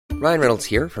Ryan Reynolds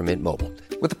here from Mint Mobile.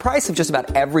 With the price of just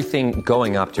about everything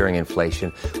going up during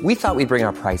inflation, we thought we'd bring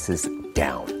our prices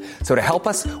down. So to help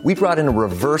us, we brought in a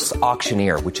reverse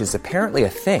auctioneer, which is apparently a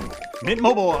thing. Mint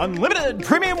Mobile Unlimited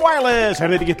Premium Wireless. How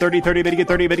to get 30, 30, bit to get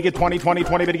 30, bit to get 20, 20,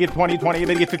 20, bit to get 20, 20,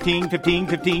 bit to get 15, 15,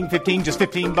 15, 15, just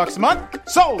 $15 a month?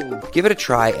 Sold! Give it a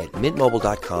try at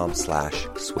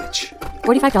mintmobile.com/switch.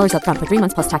 $45 up front for 3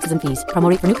 months plus taxes and fees. Promo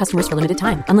rate for new customers for limited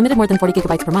time. Unlimited more than 40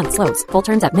 gigabytes per month. Slows full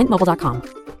terms at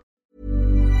mintmobile.com.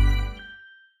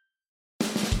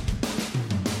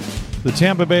 The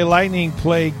Tampa Bay Lightning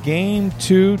play Game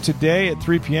 2 today at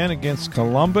 3 p.m. against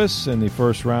Columbus in the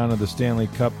first round of the Stanley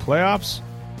Cup playoffs.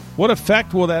 What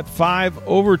effect will that 5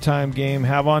 overtime game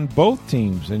have on both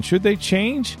teams? And should they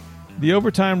change the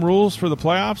overtime rules for the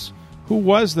playoffs? Who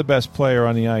was the best player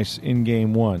on the ice in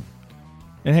Game 1?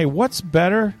 And hey, what's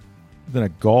better than a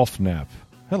golf nap?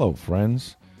 Hello,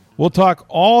 friends. We'll talk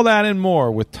all that and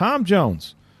more with Tom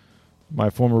Jones, my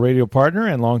former radio partner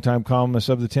and longtime columnist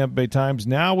of the Tampa Bay Times,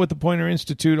 now with the Poynter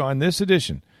Institute on this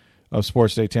edition of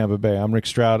Sports Day Tampa Bay. I'm Rick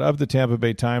Stroud of the Tampa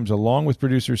Bay Times, along with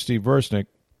producer Steve Versnick.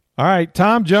 All right,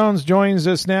 Tom Jones joins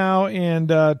us now. And,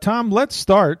 Tom, let's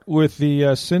start with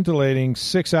the scintillating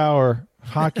 6-hour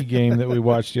hockey game that we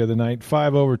watched the other night.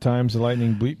 5 overtimes, the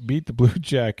Lightning beat the Blue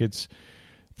Jackets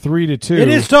 3-2. It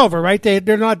is over, right?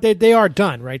 They are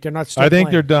done, right? They're not still I think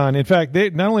playing. they're done. In fact,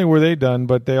 they not only were they done,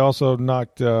 but they also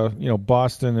knocked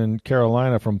Boston and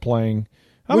Carolina from playing.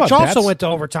 Which also went to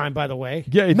overtime, by the way.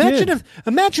 Yeah, it imagine did.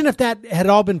 Imagine if that had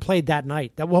all been played that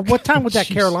night. What time would that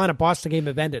Carolina-Boston game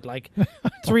have ended? Like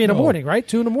 3 in the morning, right?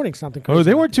 2 in the morning, something crazy. Oh,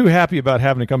 they weren't too happy about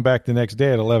having to come back the next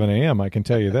day at 11 a.m., I can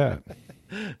tell you that.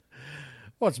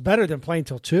 Well, it's better than playing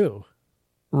till 2.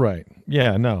 Right.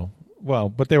 Yeah, no. Well,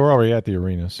 but they were already at the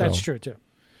arena. So. That's true, too.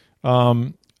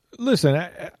 Listen,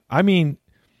 I mean,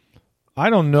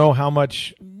 I don't know how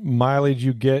much mileage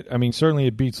you get. I mean, certainly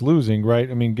it beats losing, right?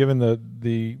 I mean, given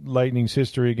the Lightning's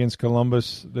history against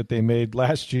Columbus that they made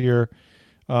last year,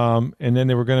 and then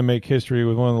they were going to make history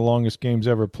with one of the longest games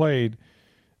ever played,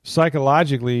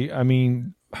 psychologically, I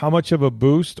mean, how much of a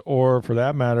boost, or for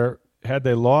that matter, had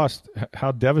they lost,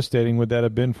 how devastating would that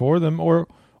have been for them? Or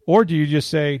do you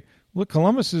just say, look,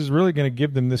 Columbus is really going to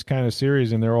give them this kind of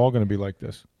series, and they're all going to be like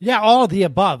this? Yeah, all of the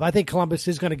above. I think Columbus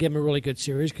is going to give them a really good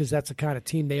series because that's the kind of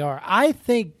team they are. I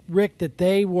think, Rick, that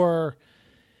they were.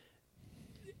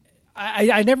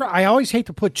 I always hate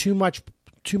to put too much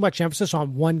emphasis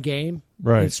on one game,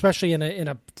 right? Especially in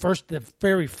the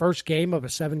very first game of a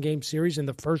 7-game series in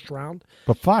the first round.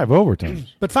 But 5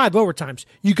 overtimes.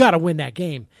 You got to win that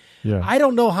game. Yeah. I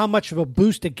don't know how much of a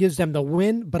boost it gives them to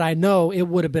win, but I know it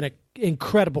would have been an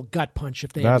incredible gut punch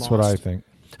if they had lost. That's what I think.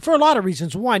 For a lot of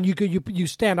reasons. One, you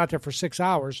stand out there for 6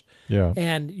 hours, yeah,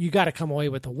 and you got to come away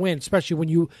with a win, especially when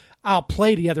you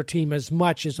outplay the other team as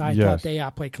much as I thought they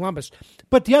outplayed Columbus.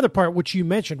 But the other part, which you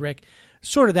mentioned, Rick,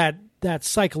 sort of that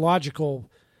psychological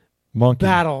monkey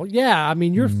battle. Yeah, I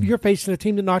mean, you're facing a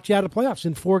team that knocked you out of the playoffs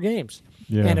in 4 games.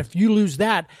 Yeah. And if you lose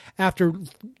that after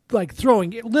like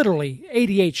throwing literally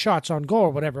 88 shots on goal or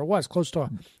whatever it was, close to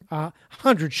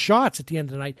 100 shots at the end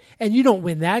of the night, and you don't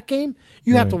win that game,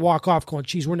 you have to walk off going,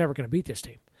 geez, we're never going to beat this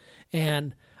team.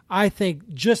 And I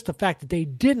think just the fact that they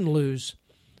didn't lose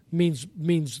means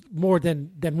more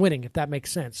than winning, if that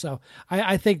makes sense. So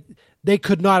I think they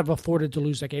could not have afforded to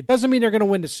lose that game. Doesn't mean they're going to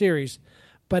win the series,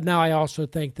 but now I also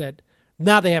think that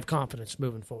now they have confidence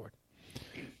moving forward.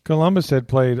 Columbus had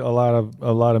played a lot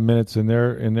of minutes in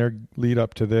their lead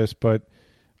up to this, but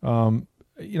I'm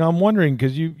wondering,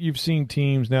 because you've seen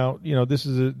teams now.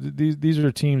 These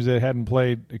are teams that hadn't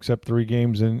played except 3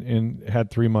 games and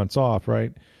had 3 months off,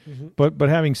 right? Mm-hmm. But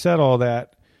having said all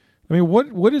that, I mean,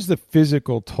 what is the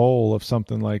physical toll of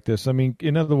something like this? I mean,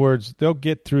 in other words, they'll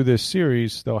get through this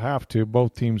series. They'll have to.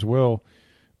 Both teams will.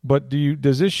 But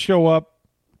does this show up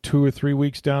 2 or 3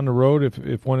 weeks down the road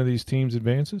if one of these teams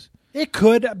advances? It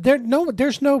could.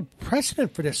 There's no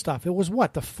precedent for this stuff. It was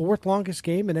the 4th longest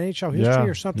game in NHL history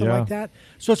or something like that.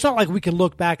 So it's not like we can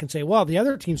look back and say, well, the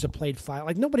other teams have played 5.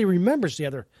 Like, nobody remembers the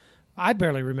other. I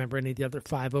barely remember any of the other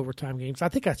 5 overtime games. I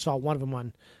think I saw a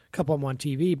couple of them on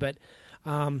TV, but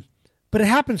it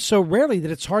happens so rarely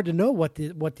that it's hard to know what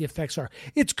the effects are.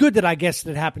 It's good that I guess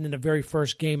that it happened in the very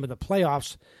first game of the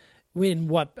playoffs, in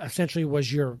what essentially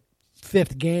was your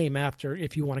 5th game after,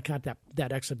 if you want to count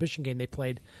that exhibition game they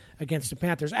played against the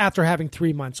Panthers after having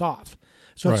 3 months off.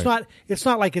 So it's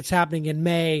not like it's happening in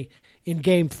May in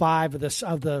Game 5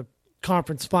 of the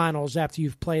conference finals after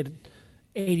you've played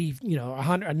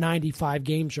 195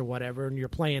 games or whatever, and you're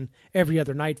playing every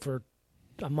other night for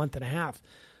a month and a half.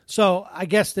 So I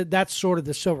guess that's sort of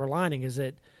the silver lining is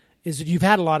that you've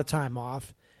had a lot of time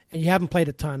off, and you haven't played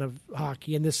a ton of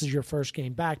hockey, and this is your first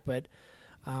game back, but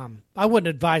I wouldn't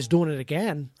advise doing it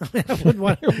again. I wouldn't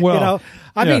want, well,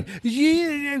 I mean,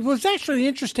 it was actually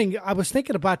interesting. I was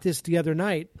thinking about this the other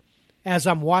night as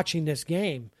I'm watching this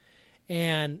game,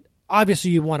 and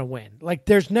obviously you want to win. Like,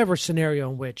 there's never a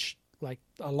scenario in which like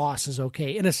a loss is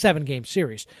okay in a 7-game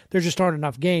series. There just aren't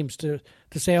enough games to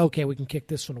say, okay, we can kick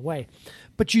this one away.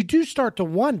 But you do start to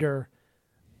wonder,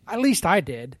 at least I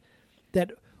did,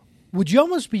 that would you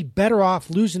almost be better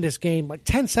off losing this game like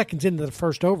 10 seconds into the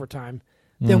first overtime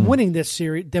than winning this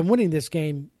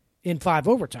game in 5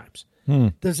 overtimes?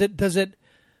 Does it?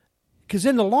 Because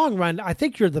in the long run, I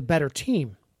think you're the better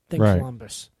team than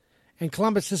Columbus. And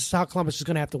Columbus, this is how Columbus is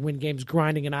going to have to win games,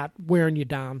 grinding and out, wearing you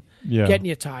down, getting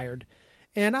you tired.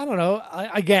 And I don't know.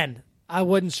 Again, I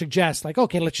wouldn't suggest like,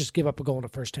 okay, let's just give up a goal in the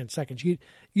first 10 seconds. You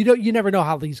never know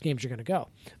how these games are going to go.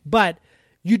 But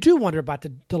you do wonder about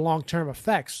the long-term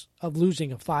effects of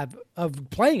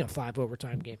playing a 5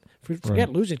 overtime game.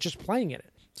 Forget losing, just playing it.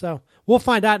 So we'll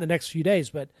find out in the next few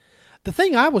days. But the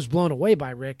thing I was blown away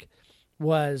by, Rick,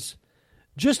 was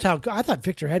just how I thought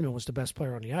Victor Hedman was the best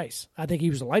player on the ice. I think he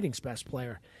was the Lightning's best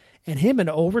player. And him in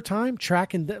overtime,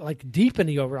 tracking like deep in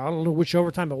the overtime, I don't know which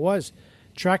overtime it was,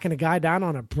 tracking a guy down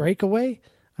on a breakaway.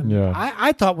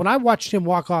 I thought when I watched him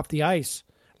walk off the ice,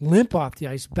 limp off the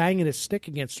ice, banging his stick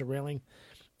against the railing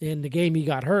in the game he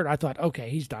got hurt, I thought, okay,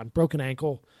 he's done. Broken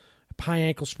ankle, high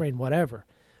ankle sprain, whatever.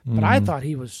 But I thought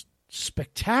he was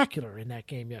spectacular in that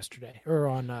game yesterday or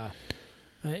on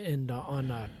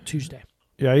Tuesday.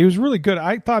 Yeah, he was really good.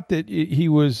 I thought that he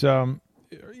was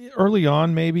early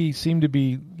on maybe seemed to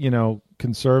be,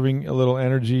 conserving a little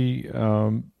energy.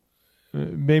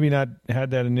 Maybe not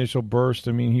had that initial burst.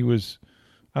 I mean, he was,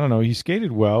 I don't know, he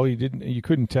skated well. You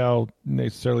couldn't tell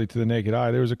necessarily to the naked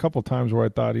eye. There was a couple times where I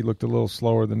thought he looked a little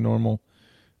slower than normal.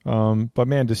 But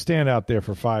man, to stand out there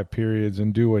for 5 periods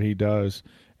and do what he does,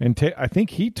 and I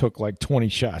think he took like 20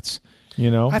 shots.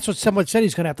 That's what someone said.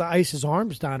 He's going to have to ice his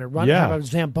arms down and have a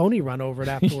Zamboni run over it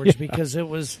afterwards because it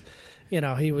was,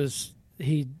 he was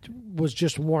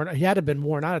just worn. He had to have been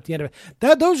worn out at the end of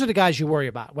it. Those are the guys you worry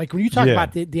about. Like when you talk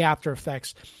about the after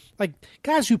effects, like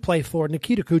guys who play for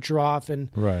Nikita Kucherov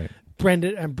and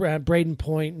Brendan and Braden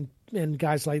Point and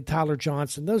guys like Tyler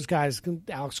Johnson. Those guys,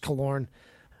 Alex Killorn,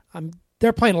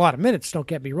 they're playing a lot of minutes. Don't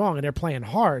get me wrong, and they're playing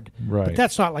hard. Right. But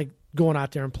that's not like going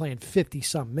out there and playing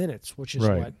 50-some minutes, which is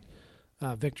what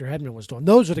Victor Hedman was doing.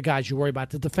 Those are the guys you worry about,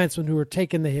 the defensemen who are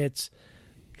taking the hits,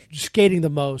 skating the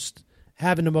most,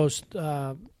 having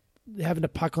the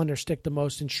puck on their stick the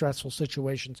most in stressful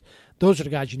situations. Those are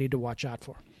the guys you need to watch out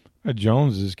for.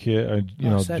 Jones's kid,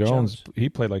 Jones, he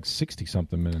played like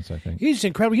 60-something minutes, I think. He's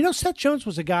incredible. Seth Jones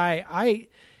was a guy,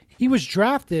 he was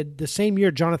drafted the same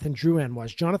year Jonathan Drouin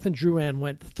was. Jonathan Drouin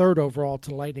went 3rd overall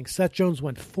to Lightning. Seth Jones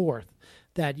went 4th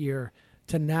that year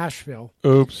to Nashville.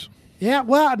 Oops. Yeah,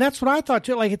 well, that's what I thought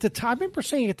too. Like at the time, I remember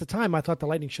saying at the time, I thought the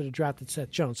Lightning should have drafted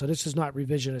Seth Jones. So this is not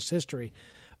revisionist history,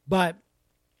 but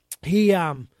he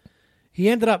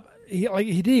ended up he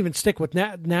didn't even stick with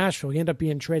Nashville. He ended up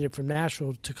being traded from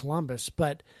Nashville to Columbus.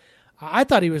 But I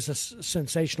thought he was a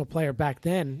sensational player back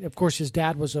then. Of course, his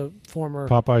dad was a former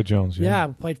Popeye Jones. Yeah,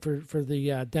 played for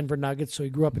the Denver Nuggets. So he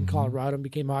grew up in Colorado and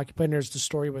became a hockey player. And there's the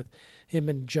story with him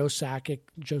and Joe Sakic.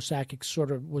 Joe Sakic sort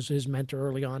of was his mentor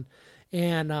early on.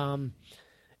 And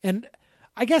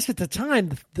I guess at the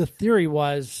time the theory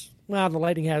was, well, the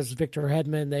Lightning has Victor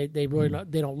Hedman. They really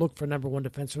they don't look for number 1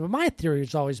 defenseman. But my theory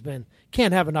has always been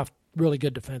can't have enough really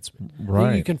good defensemen.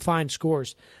 Right. You can find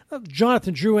scores.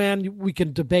 Jonathan Drouin, we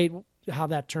can debate how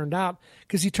that turned out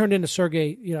because he turned into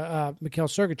Mikhail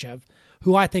Sergachev,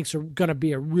 who I think is going to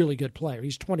be a really good player.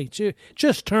 He's 22,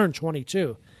 just turned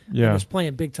 22. Yeah, he's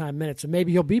playing big time minutes, and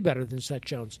maybe he'll be better than Seth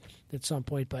Jones at some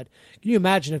point. But can you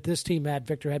imagine if this team had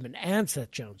Victor Hedman and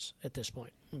Seth Jones at this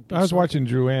point? I was watching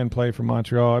Drouin play for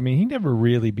Montreal. I mean, he never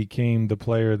really became the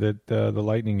player that the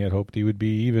Lightning had hoped he would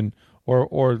be, even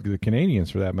or the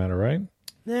Canadiens for that matter, right?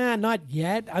 Nah, not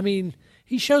yet. I mean,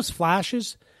 he shows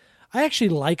flashes. I actually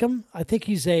like him. I think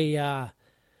he's I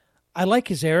like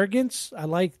his arrogance.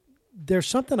 There's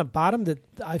something about him that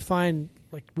I find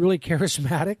like really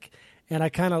charismatic. And I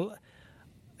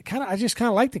just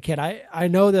like the kid. I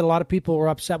know that a lot of people were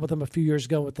upset with him a few years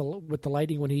ago with the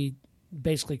Lightning when he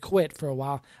basically quit for a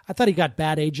while. I thought he got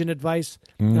bad agent advice.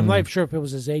 I'm not even sure if it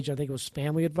was his agent. I think it was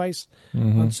family advice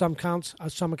on some accounts.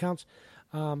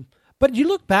 But you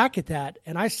look back at that,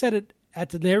 and I said it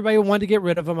everybody wanted to get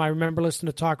rid of him. I remember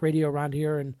listening to talk radio around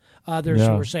here and others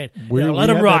who were saying, let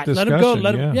him rot, let him go,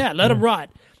 let him rot.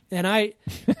 And I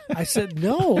said,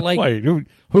 no. Like, wait,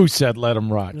 who said let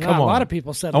him rot? Come on. A lot of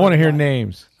people said I want to hear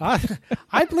names. I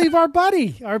believe our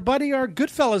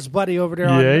Goodfellas buddy over there.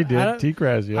 Yeah, he did.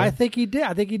 T-Kraz, yeah. I think he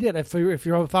did.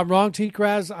 If I'm wrong,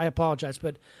 T-Kraz, I apologize.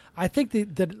 But I think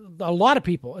that a lot of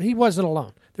people, he wasn't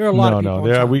alone. There are a lot of people.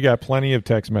 No, we got plenty of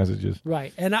text messages.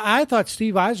 Right. And I thought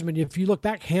Steve Yzerman, if you look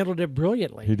back, handled it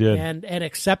brilliantly. He did. And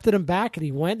accepted him back, and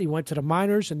he went to the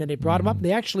minors, and then they brought him up, and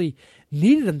they actually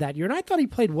needed him that year. And I thought he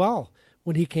played well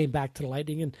when he came back to the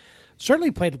Lightning, and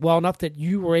certainly played well enough that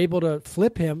you were able to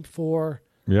flip him for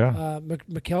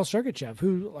Mikhail Sergachev,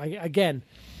 who, again,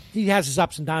 he has his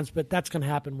ups and downs, but that's going to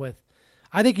happen with.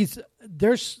 I think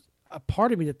there's a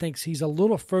part of me that thinks he's a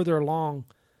little further along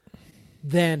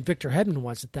than Victor Hedman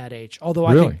was at that age. Although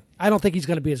I don't think he's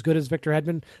going to be as good as Victor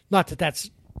Hedman. Not that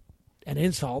that's an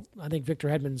insult. I think Victor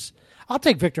Hedman's. I'll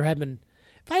take Victor Hedman.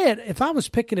 If I was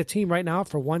picking a team right now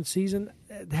for one season,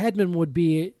 Hedman would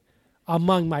be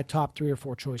among my top 3 or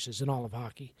 4 choices in all of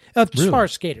hockey. As far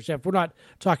as skaters, if we're not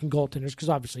talking goaltenders, because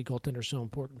obviously goaltenders are so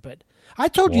important. But I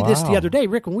told you this the other day,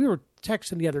 Rick, when we were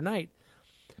texting the other night.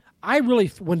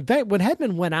 When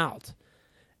Hedman went out,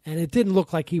 and it didn't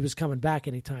look like he was coming back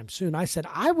anytime soon, I said,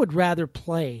 I would rather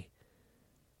play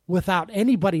without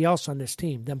anybody else on this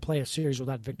team than play a series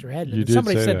without Victor Hedman. You did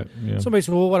somebody say said, that. Yeah. Somebody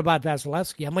said, well, what about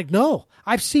Vasilevsky? I'm like, no,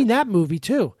 I've seen that movie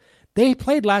too. They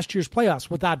played last year's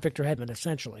playoffs without Victor Hedman,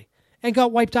 essentially, and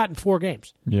got wiped out in 4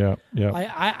 games. Yeah.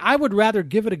 I would rather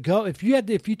give it a go. If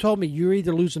you told me you're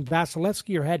either losing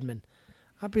Vasilevsky or Hedman,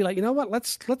 I'd be like, you know what?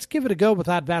 Let's give it a go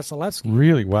without Vasilevsky.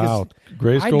 Really? Wow.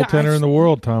 Greatest goaltender in the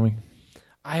world, Tommy.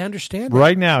 I understand that.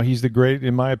 Right now, he's the great,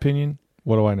 in my opinion.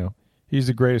 What do I know? He's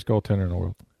the greatest goaltender in the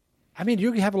world. I mean,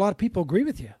 you have a lot of people agree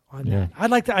with you on that.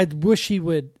 I wish he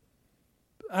would.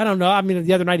 I don't know. I mean,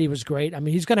 the other night he was great. I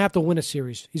mean, he's going to have to win a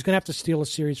series. He's going to have to steal a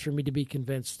series for me to be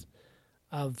convinced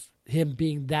of him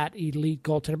being that elite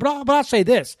goaltender. But I'll say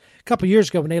this: a couple of years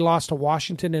ago, when they lost to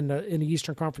Washington in the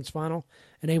Eastern Conference Final,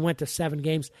 and they went to 7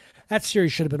 games, that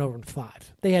series should have been over in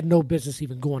 5. They had no business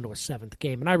even going to a 7th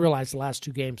game. And I realized the last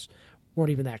 2 games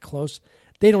weren't even that close.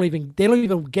 They don't even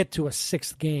get to a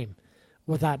 6th game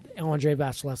without Andrei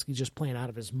Vasilevsky just playing out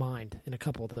of his mind in a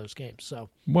couple of those games. So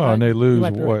and they lose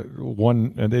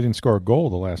one, and they didn't score a goal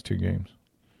the last 2 games.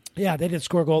 Yeah, they didn't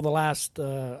score a goal the last.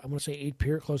 I want to say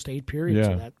close to 8 periods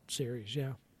of that series.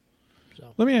 Yeah.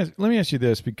 So let me ask you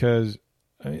this, because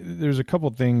there's a couple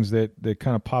of things that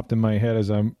kind of popped in my head as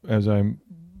I'm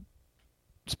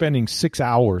spending 6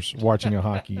 hours watching a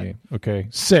hockey game. Okay,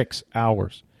 6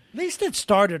 hours. At least it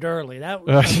started early. That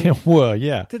well,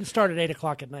 yeah, didn't start at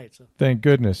 8:00 at night. So thank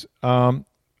goodness. One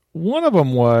of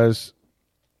them was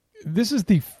this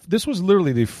was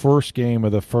literally the first game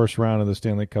of the first round of the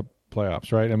Stanley Cup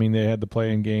playoffs, right? I mean, they had the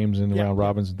play-in games and round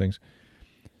robins and things.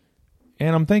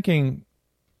 And I'm thinking,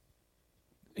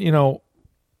 could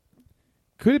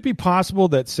it be possible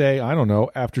that, say, I don't know,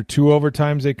 after 2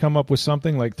 overtimes they come up with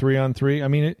something like 3-on-3? I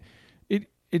mean,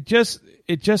 it just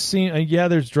seems,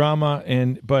 there's drama,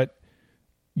 but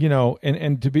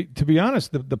to be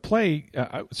honest, the play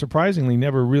surprisingly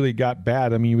never really got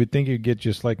bad. I mean, you would think it'd get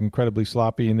just like incredibly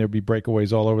sloppy and there'd be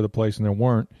breakaways all over the place, and there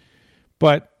weren't.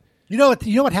 But you know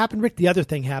what happened, Rick? The other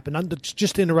thing happened.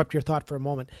 Just to interrupt your thought for a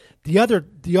moment.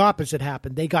 The opposite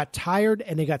happened. They got tired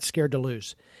and they got scared to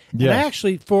lose. Yes. And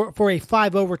actually, for a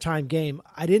 5 overtime game,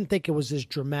 I didn't think it was as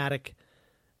dramatic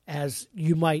as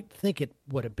you might think it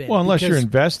would have been. Well, unless you're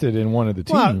invested in one of the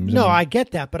teams. Well, no, I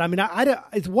get that, but I mean,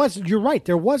 it wasn't. You're right.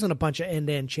 There wasn't a bunch of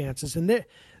end-to-end chances, and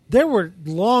there were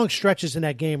long stretches in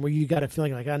that game where you got a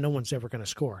feeling like, no one's ever going to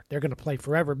score. They're going to play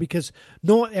forever because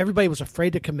everybody was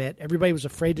afraid to commit. Everybody was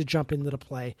afraid to jump into the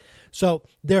play. So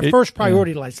their first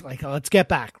priority was like, let's get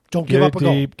back. Don't give up a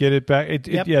goal. Get it back.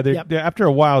 After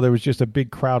a while, there was just a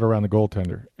big crowd around the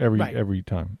goaltender every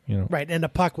time. Right, and the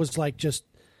puck was like just.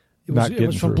 It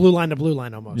was from blue line to blue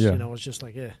line almost. Yeah. It was just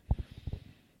like,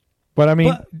 But I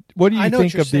mean, what do you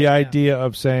think of the idea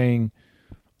of saying,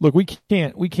 look, we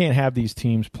can't have these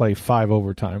teams play 5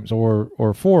 overtimes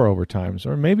or 4 overtimes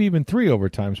or maybe even 3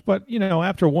 overtimes. But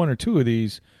after 1 or 2 of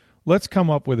these, let's come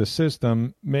up with a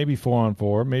system, maybe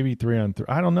 4-on-4, maybe 3-on-3.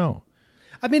 I don't know.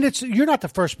 I mean, you're not the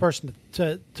first person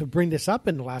to bring this up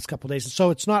in the last couple of days, so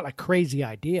it's not a crazy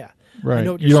idea. Right? I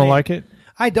know what you don't like it?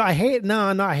 I hate it.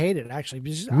 No, I hate it, actually.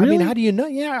 Because, really? I mean, how do you know?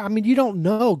 Yeah, I mean, you don't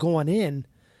know going in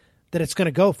that it's going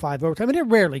to go 5 overtime. I mean, it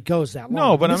rarely goes that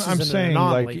long. No, but I'm saying,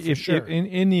 like, if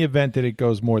in the event that it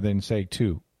goes more than, say,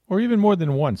 2, or even more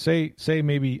than 1, say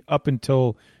maybe up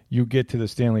until you get to the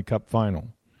Stanley Cup final.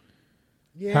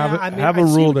 Yeah, have a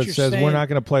rule that says we're not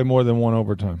going to play more than 1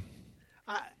 overtime.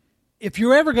 If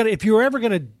you're ever going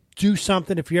to do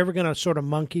something, if you're ever going to sort of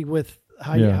monkey with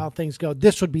how things go,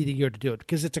 this would be the year to do it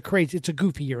because it's a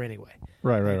goofy year anyway.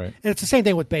 Right. And it's the same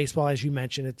thing with baseball, as you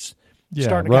mentioned. It's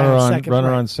starting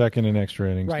runner on second in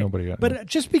extra innings. Right. Nobody got. But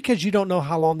just because you don't know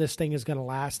how long this thing is going to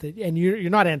last, and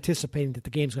you're not anticipating that the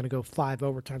game's going to go 5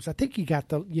 overtimes, I think you have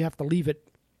to leave it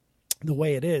the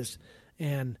way it is.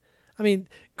 And I mean,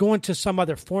 going to some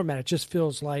other format, it just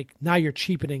feels like now you're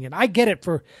cheapening it. I get it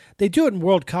they do it in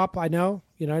World Cup. I know,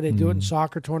 they do it in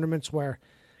soccer tournaments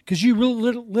because you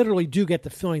literally do get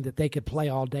the feeling that they could play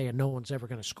all day and no one's ever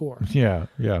going to score. Yeah.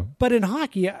 But in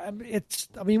hockey,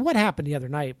 what happened the other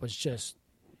night was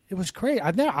it was crazy.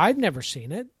 I've never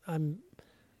seen it.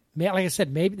 Like I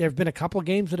said, maybe there have been a couple of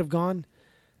games that have gone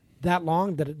that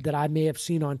long that I may have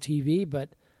seen on TV, but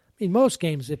I mean, most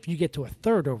games, if you get to a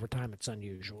third overtime, it's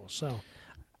unusual. So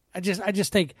I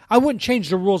just think I wouldn't change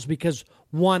the rules because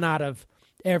one out of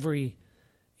every,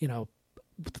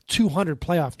 200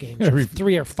 playoff games, or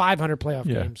 300 or 500 playoff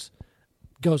games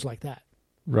goes like that.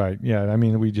 Right. Yeah. I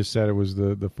mean, we just said it was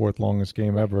the fourth longest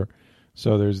game ever.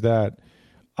 So there's that.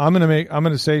 I'm going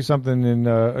to say something and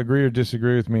agree or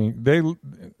disagree with me.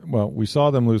 We saw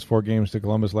them lose 4 games to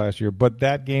Columbus last year, but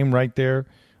that game right there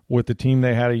with the team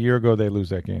they had a year ago, they lose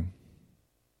that game.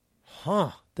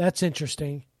 Huh. That's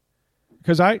interesting.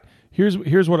 Because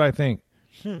here's what I think.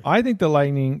 I think the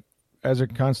Lightning, as they're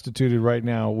constituted right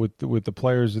now with the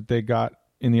players that they got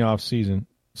in the offseason,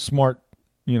 smart,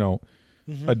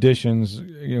 additions,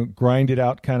 grinded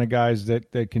out kind of guys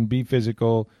that can be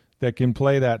physical, that can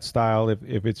play that style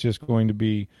if it's just going to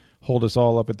be hold us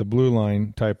all up at the blue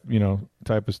line type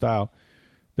of style,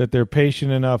 that they're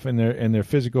patient enough and they're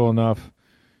physical enough,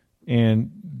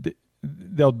 and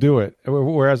they'll do it.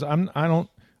 Whereas I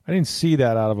didn't see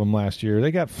that out of them last year.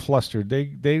 They got flustered.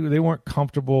 They weren't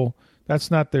comfortable. That's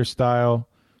not their style.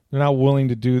 They're not willing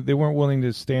to do. They weren't willing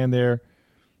to stand there,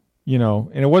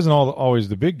 And it wasn't always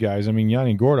the big guys. I mean,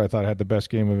 Yanni Gourde, I thought, had the best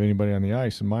game of anybody on the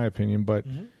ice, in my opinion. But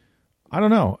I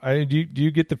don't know. Do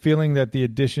you get the feeling that the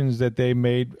additions that they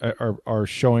made are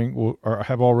showing or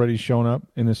have already shown up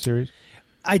in this series?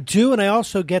 I do, and I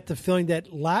also get the feeling that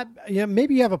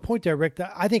maybe you have a point there, Rick.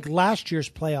 That I think last year's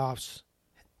playoffs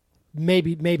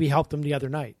maybe helped them the other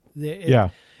night.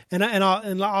 And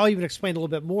I'll even explain a little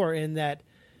bit more in that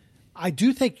I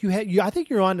do think I think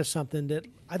you're onto something. That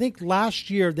I think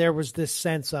last year there was this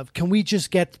sense of, can we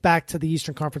just get back to the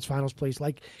Eastern Conference Finals, please?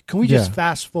 Like, can we just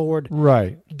fast forward?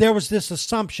 Right. There was this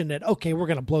assumption that, okay, we're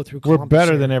going to blow through Columbus. We're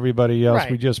better than everybody else.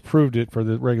 Right. We just proved it for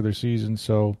the regular season.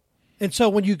 And so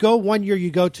when you go one year, you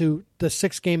go to the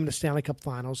 6th game in the Stanley Cup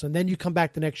Finals, and then you come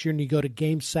back the next year and you go to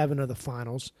Game 7 of the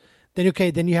Finals. Then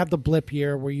you have the blip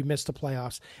year where you miss the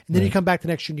playoffs, and then you come back the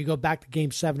next year and you go back to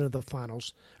Game 7 of the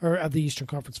Finals, or of the Eastern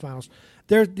Conference Finals.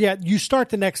 You start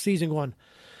the next season going,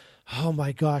 oh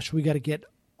my gosh, we got to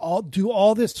do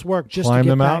all this work just climb to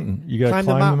get the back. mountain. You got to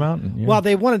climb the mountain. Yeah. Well,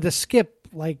 they wanted to skip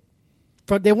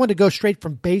they wanted to go straight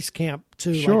from base camp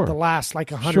to the last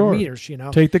 100 meters.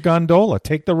 Take the gondola,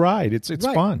 take the ride. It's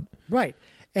fun, right?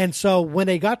 And so when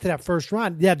they got to that first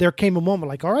round, there came a moment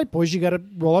like, all right, boys, you got to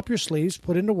roll up your sleeves,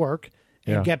 put into work,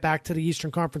 and get back to the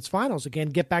Eastern Conference Finals again,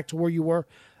 get back to where you were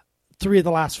 3 of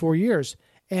the last 4 years.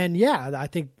 And, I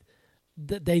think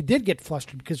they did get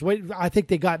flustered because I think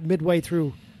they got midway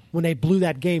through when they blew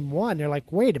that Game 1. They're like,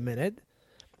 wait a minute,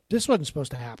 this wasn't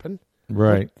supposed to happen.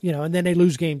 Right. But, and then they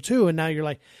lose Game 2, and now you're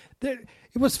like, it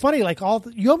was funny,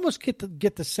 you almost get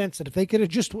the sense that if they could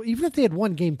have even if they had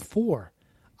won Game 4,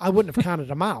 I wouldn't have counted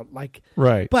them out.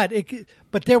 Right.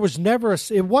 But there was never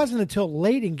it wasn't until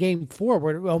late in Game 4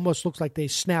 where it almost looks like they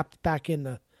snapped back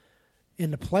into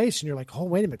place, and you're like, oh,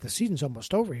 wait a minute, the season's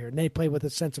almost over here, and they play with a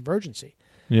sense of urgency.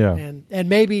 Yeah. And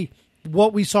maybe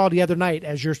what we saw the other night,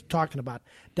 as you're talking about,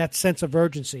 that sense of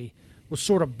urgency was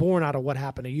sort of born out of what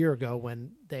happened a year ago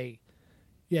when they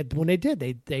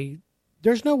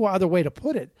there's no other way to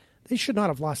put it. They should not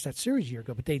have lost that series a year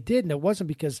ago, but they did, and it wasn't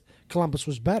because Columbus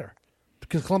was better.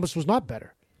 Because Columbus was not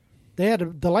better. The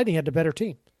Lightning had the better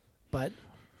team, but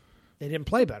they didn't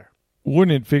play better.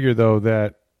 Wouldn't it figure, though,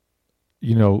 that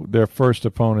their first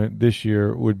opponent this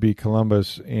year would be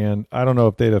Columbus, and I don't know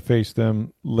if they'd have faced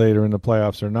them later in the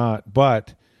playoffs or not,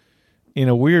 but in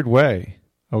a weird way,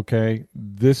 okay,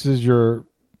 this is your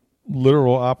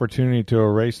literal opportunity to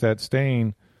erase that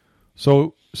stain.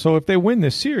 So if they win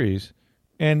this series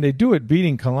and they do it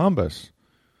beating Columbus,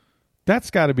 that's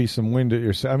got to be some wind at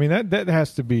your side. I mean, that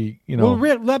has to be, Well,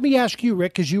 Rick, let me ask you,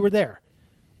 Rick, because you were there.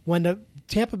 When the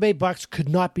Tampa Bay Bucks could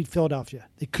not beat Philadelphia.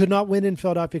 They could not win in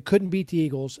Philadelphia, couldn't beat the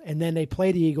Eagles, and then they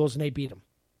play the Eagles and they beat them.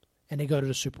 And they go to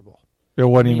the Super Bowl. It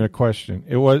wasn't even a question.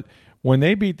 It was when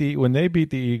they beat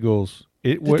the Eagles,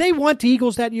 Did they want the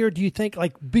Eagles that year? Do you think,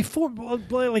 like before?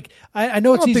 Like I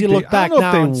know it's easy to look back now. I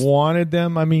don't know if they wanted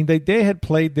them. I mean, they had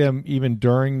played them even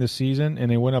during the season,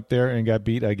 and they went up there and got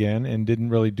beat again, and didn't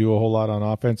really do a whole lot on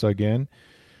offense again.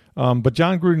 But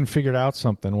John Gruden figured out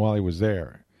something while he was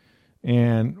there,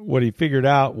 and what he figured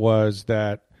out was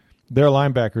that their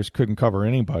linebackers couldn't cover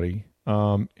anybody.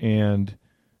 And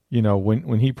you know,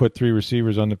 when he put 3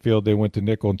 receivers on the field, they went to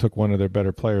nickel and took one of their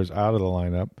better players out of the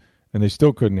lineup. And they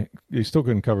still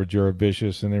couldn't cover Jared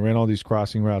Vicious, and they ran all these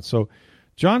crossing routes. So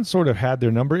John sort of had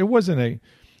their number. It wasn't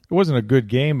a good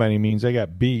game by any means. They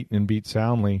got beat and beat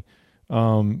soundly,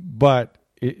 but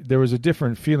there was a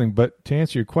different feeling. But to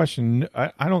answer your question,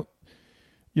 I don't.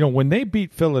 You know, when they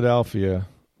beat Philadelphia,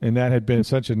 and that had been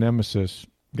such a nemesis,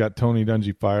 got Tony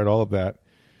Dungy fired, all of that,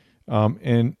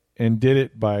 and did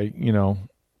it by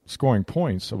scoring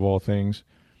points of all things.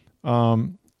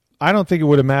 I don't think it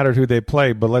would have mattered who they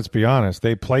played, but let's be honest.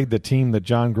 They played the team that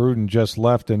John Gruden just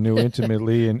left and knew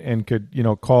intimately and could,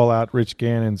 call out Rich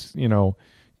Gannon's,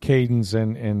 cadence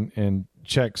and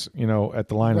checks, at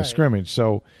the line of scrimmage.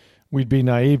 So we'd be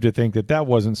naive to think that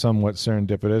wasn't somewhat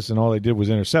serendipitous, and all they did was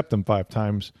intercept them 5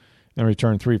 times and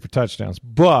return 3 for touchdowns.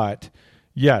 But,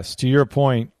 yes, to your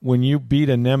point, when you beat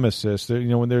a nemesis,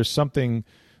 when there's something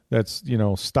that's,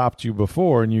 stopped you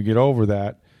before and you get over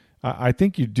that, I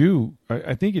think you do.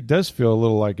 I think it does feel a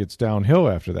little like it's downhill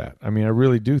after that. I mean, I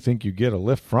really do think you get a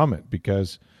lift from it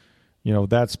because,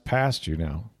 that's past you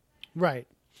now. Right.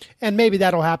 And maybe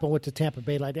that'll happen with the Tampa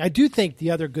Bay Lightning. I do think the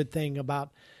other good thing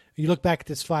about, you look back at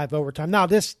this 5 overtime. Now,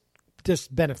 this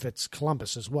benefits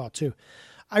Columbus as well, too.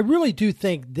 I really do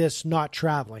think this not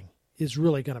traveling is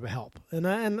really going to help.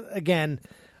 And again,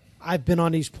 I've been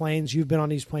on these planes. You've been on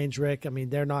these planes, Rick. I mean,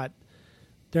 they're not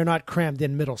crammed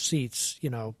in middle seats,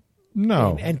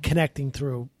 No, and connecting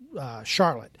through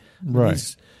Charlotte.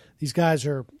 Right. These guys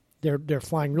they're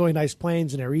flying really nice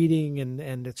planes, and they're eating,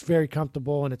 and it's very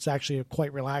comfortable, and it's actually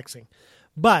quite relaxing.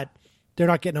 But they're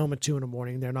not getting home at 2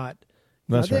 a.m. They're not.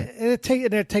 That's right. It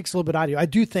takes a little bit out of you. I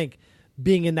do think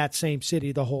being in that same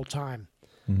city the whole time.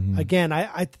 Mm-hmm. Again,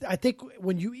 I think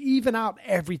when you even out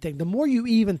everything, the more you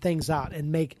even things out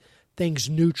and make things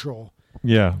neutral,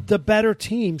 the better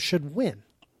team should win.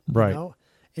 Right.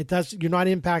 It does. You're not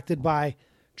impacted by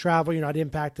travel. You're not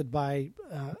impacted by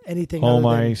anything. Home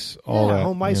ice, all that.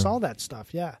 Home ice, all that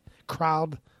stuff. Yeah,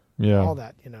 crowd. Yeah, all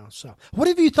that. So, what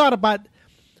have you thought about?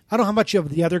 I don't know how much of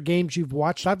the other games you've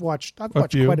watched. I've watched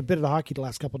quite a bit of the hockey the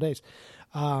last couple of days.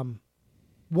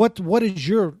 What is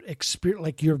your experience?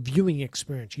 Like your viewing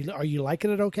experience? Are you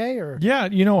liking it? Okay, or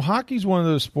hockey's one of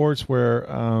those sports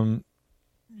where.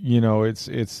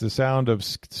 It's the sound of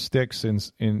sticks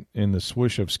in the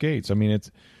swish of skates. I mean,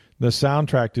 the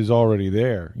soundtrack is already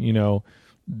there.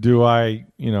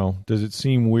 Does it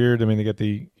seem weird? I mean, they get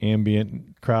the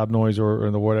ambient crowd noise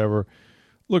or the whatever.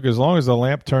 Look, as long as the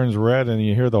lamp turns red and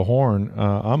you hear the horn,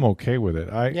 I'm okay with it.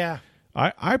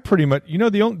 I pretty much,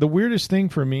 the weirdest thing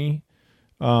for me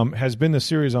has been the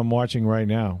series I'm watching right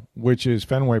now, which is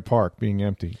Fenway Park being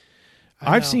empty.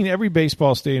 I've seen every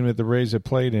baseball stadium that the Rays have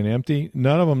played in empty.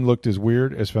 None of them looked as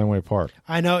weird as Fenway Park.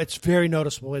 I know, it's very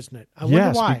noticeable, isn't it? I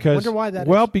wonder why. I wonder why that is.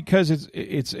 Well, because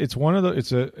it's one of the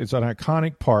it's an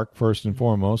iconic park first and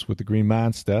foremost with the Green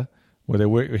Monster where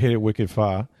they hit it wicked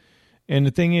far. And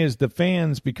the thing is, the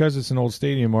fans, because it's an old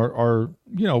stadium, are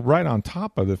right on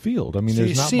top of the field. I mean, so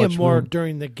there's not much you see them more room.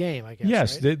 during the game, I guess.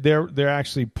 Yes, right? they're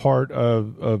actually part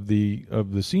of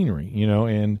the scenery,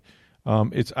 and.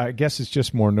 I guess it's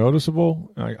just more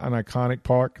noticeable, an iconic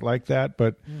park like that.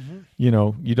 But you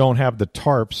don't have the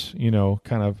tarps,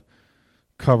 kind of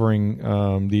covering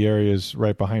the areas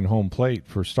right behind home plate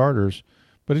for starters.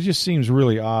 But it just seems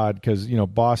really odd because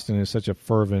Boston is such a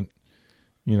fervent,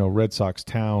 Red Sox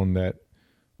town that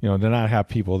to not have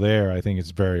people there. I think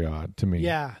it's very odd to me.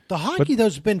 Yeah, the hockey though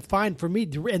has been fine for me,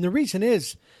 and the reason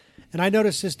is. And I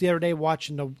noticed this the other day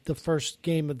watching the first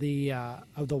game of the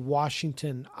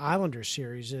Washington Islanders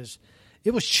series. Is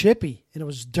it was chippy and it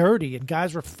was dirty and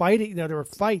guys were fighting. There were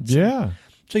fights. Yeah.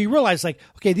 So you realize,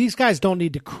 okay, these guys don't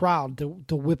need the crowd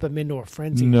to whip them into a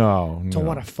frenzy. No.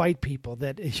 Want to fight people.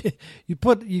 That you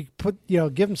put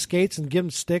give them skates and give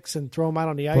them sticks and throw them out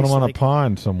on the ice. Put them on a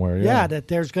pond somewhere. Yeah. That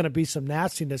there's going to be some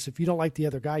nastiness. If you don't like the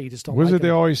other guy, you just don't. What is like it they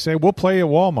always say? We'll play at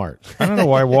Walmart. I don't know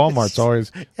why Walmart's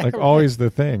always always the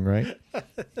thing, right?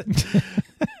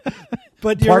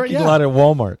 But parking lot at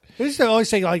Walmart. They used to always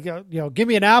say give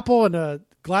me an apple and a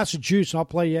glass of juice, I'll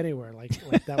play you anywhere. Like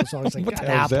that was always like what an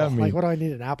the hell does apple. that mean? Like, what do I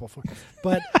need an apple for?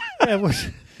 But it was.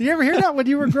 You ever hear that when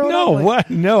you were growing no, up? Like, what?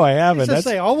 No, I haven't. They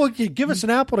say, well, give us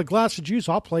an apple and a glass of juice,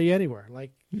 I'll play you anywhere.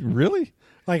 Like really?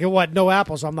 Like what? No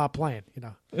apples, I'm not playing.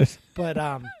 But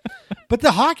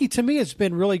the hockey to me has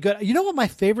been really good. You know what my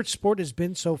favorite sport has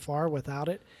been so far without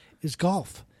it is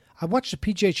golf. I watched the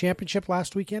PGA Championship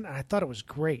last weekend, and I thought it was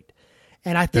great.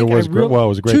 And I think it was great. Well, it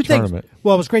was a great tournament. It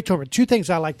was a great tournament. Two things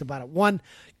I liked about it. One,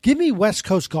 give me West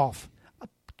Coast golf.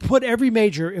 Put every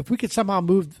major. If we could somehow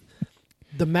move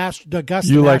the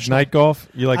Augusta. You National, like night golf?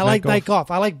 I like night golf.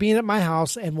 I like being at my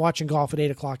house and watching golf at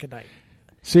 8:00 at night.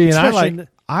 See, and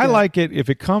I like it if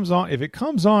it comes on. If it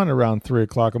comes on around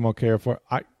 3:00, I'm okay for.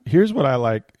 Here's what I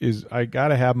like is I got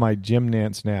to have my Jim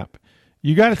Nantz nap.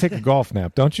 You got to take a golf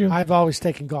nap, don't you? I've always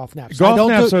taken golf naps. Golf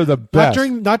naps are the best.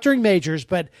 Not during majors,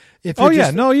 but if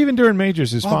even during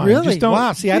majors is fine. Really? Just don't,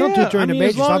 wow. See, I don't do it during the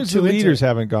majors. As long I'm as the leaders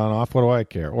haven't gone off, what do I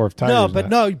care? Or if Tiger's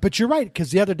but you're right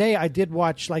because the other day I did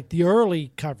watch like the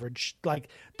early coverage, like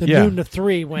the noon to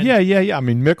 3. When I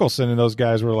mean, Mickelson and those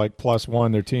guys were like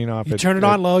 +1. They're teeing off. You turn it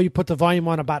on low. You put the volume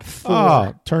on about 4.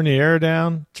 Oh, turn the air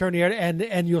down.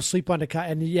 And you'll sleep on the cut.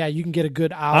 And you can get a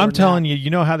good hour. I'm telling you, you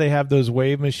know how they have those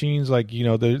wave machines? Like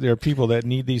there are people that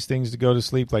need these things to go to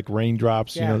sleep, like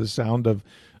raindrops. Yeah. The sound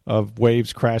of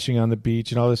waves crashing on the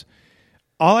beach and all this.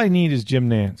 All I need is Jim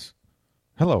Nantz.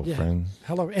 Hello, friend.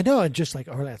 Hello. And just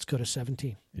like, let's go to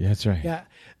 17. Yeah, that's right. Yeah.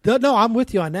 No, I'm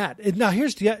with you on that. Now,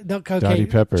 here's the... Okay, Dottie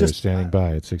Pepper is standing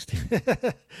by at 16.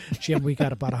 Jim, we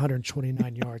got about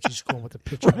 129 yards. He's going with the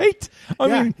pitch. Right?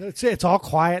 I mean... It's all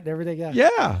quiet and everything.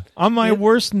 Yeah. On my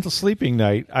worst sleeping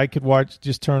night, I could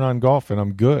just turn on golf and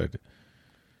I'm good.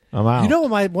 I'm out. You know,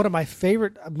 one of my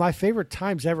favorite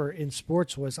times ever in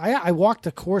sports was I walked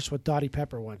a course with Dottie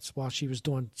Pepper once while she was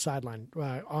doing sideline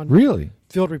on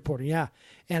field reporting. Yeah,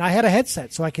 and I had a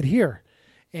headset so I could hear,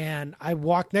 and I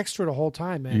walked next to her the whole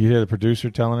time. And you hear the producer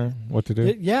telling her what to do.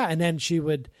 And then she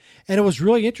would, and it was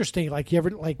really interesting. Like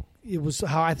it was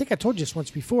how I think I told you this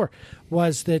once before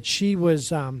was that she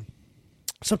was.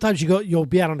 Sometimes you'll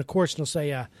be out on the course and they'll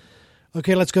say,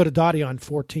 "Okay, let's go to Dottie on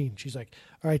 14." She's like,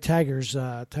 all right, Tiger's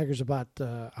about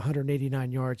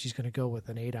 189 yards. He's going to go with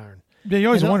an 8-iron. Yeah, you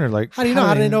always wonder, like, how do you know?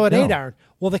 How do they know an 8-iron?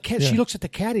 Well, she looks at the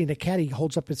caddy, and the caddy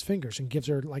holds up his fingers and gives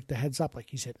her like the heads up, like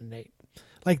he's hitting an 8.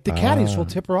 Like the caddies will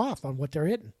tip her off on what they're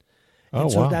hitting.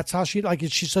 And so that's how she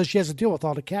says she has to deal with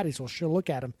all the caddies. Well, she'll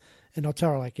look at him, and they'll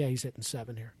tell her like, yeah, he's hitting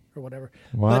 7 here or whatever.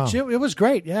 Wow, but it was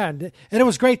great, yeah, and it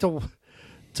was great to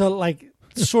like.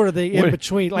 Sort of the in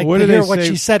between, like to hear what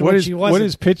she said when she wasn't. What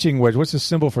is pitching wedge? What's the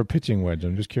symbol for pitching wedge?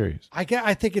 I'm just curious. I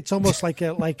think it's almost like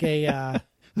a I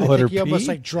think he almost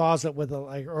like draws it with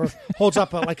or holds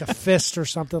up like a fist or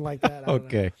something like that.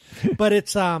 Okay, but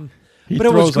it's he but throws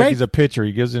it was great. Like he's a pitcher.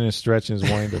 He gives it a stretch and his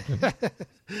wind up.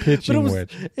 Pitching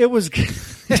wedge. It was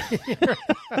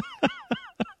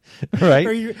right.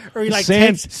 Or he like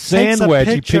sand wedge.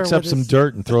 He picks up some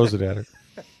dirt and throws it at her.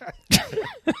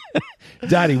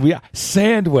 Dottie,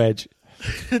 sand wedge.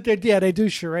 They do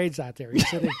charades out there. He's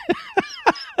sitting.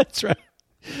 That's right.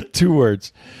 2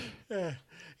 words.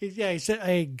 He said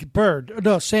a bird.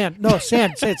 No, sand.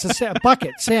 It's a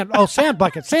bucket. Sand. Oh, sand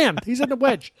bucket. Sand. He's in the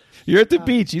wedge. You're at the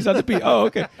beach. He's on the beach. Oh,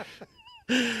 okay.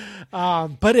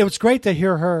 But it was great to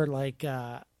hear her like,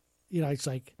 it's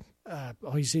like,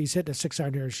 he's hitting a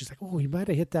 6-iron here. She's like, oh, he might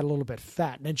have hit that a little bit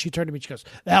fat. And then she turned to me and she goes,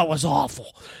 that was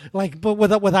awful. Like, but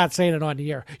without saying it on the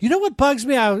air. You know what bugs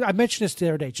me? I mentioned this the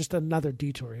other day, just another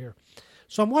detour here.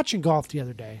 So I'm watching golf the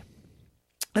other day,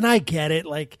 and I get it.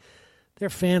 Like, they're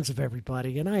fans of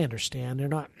everybody, and I understand. They're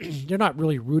not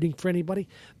really rooting for anybody.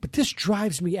 But this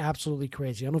drives me absolutely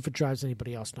crazy. I don't know if it drives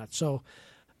anybody else nuts. So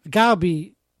a guy will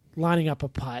be lining up a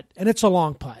putt, and it's a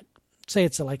long putt. Say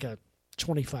it's like a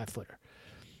 25-footer.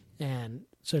 And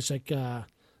so it's like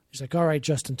he's like, all right,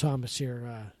 Justin Thomas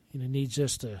here, needs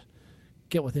this to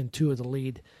get within 2 of the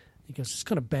lead. He goes, it's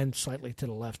going to bend slightly to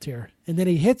the left here, and then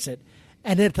he hits it,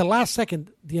 and then at the last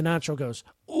second, the announcer goes,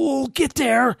 "Oh, get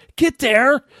there!"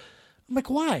 I'm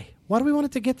like, why? Why do we want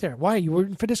it to get there? Why are you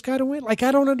rooting for this guy to win? Like,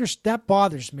 I don't understand. That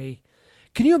bothers me.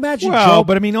 Can you imagine? Well,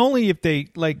 but I mean, only if they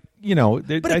but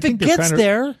if it gets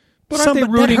there. But aren't they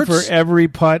rooting for every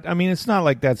putt? I mean, it's not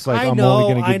like that's like I'm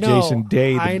only going to give Jason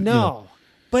Day. I know.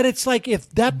 But it's like if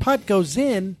that putt goes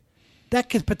in, that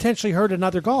could potentially hurt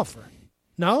another golfer.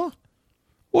 No?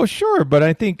 Well, sure, but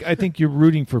I think you're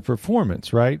rooting for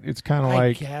performance, right? It's kind of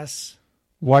like, I guess,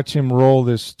 watch him roll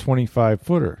this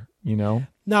 25-footer,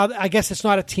 Now, I guess it's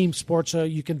not a team sport, so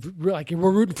you can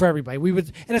we're rooting for everybody. We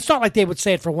would, and it's not like they would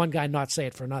say it for one guy, not say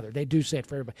it for another. They do say it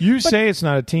for everybody. Say it's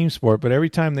not a team sport, but every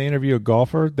time they interview a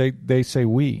golfer, they say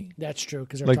we. That's true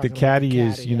because like the caddy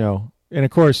is, and of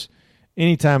course,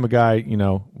 anytime a guy,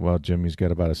 well, Jimmy's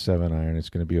got about a 7-iron, it's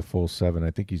going to be a full 7.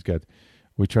 I think he's got.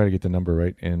 We try to get the number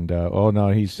right, and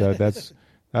he said that's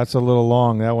That's a little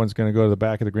long. That one's going to go to the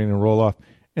back of the green and roll off.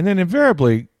 And then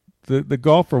invariably, the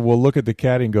golfer will look at the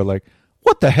caddy and go like,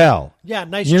 what the hell? Yeah,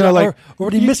 nice job. Like, or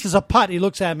when he misses a putt, he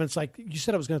looks at him and it's like, you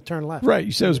said I was going to turn left. Right.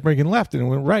 You said I was breaking left and it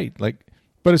went right. Like,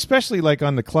 but especially like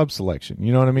on the club selection.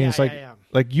 You know what I mean? It's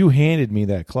like you handed me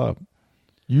that club.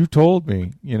 You told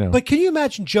me, But can you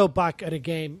imagine Joe Buck at a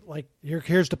game, like,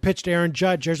 here's the pitch to Aaron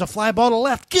Judge. There's a fly ball to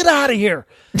left. Get out of here.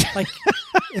 Like,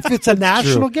 if it's a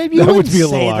national game, you wouldn't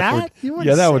say that.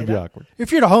 That would be awkward.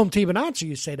 If you're the home team announcer,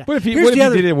 you say that. But if you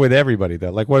did it with everybody,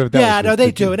 though? Like, what if that was... Yeah, no,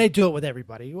 they do. And they do it with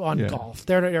everybody on golf.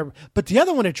 But the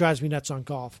other one that drives me nuts on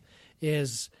golf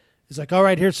is like, all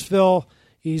right, here's Phil.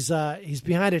 He's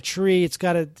behind a tree. He's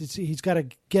got to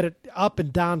get it up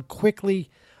and down quickly.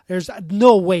 There's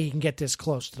no way he can get this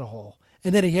close to the hole.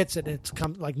 And then he hits it and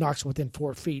knocks it within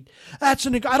 4 feet. I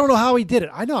don't know how he did it.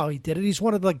 I know how he did it. He's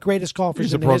one of the greatest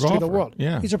golfers in the history of the world.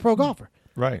 Yeah. He's a pro golfer.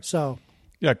 Right. So,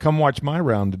 yeah, come watch my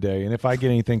round today. And if I get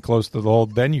anything close to the hole,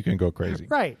 then you can go crazy.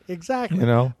 Right, exactly.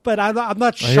 But I'm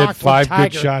not shocked. I hit 5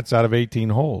 good shots out of 18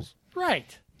 holes.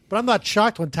 Right. But I'm not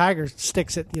shocked when Tiger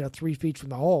sticks it 3 feet from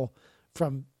the hole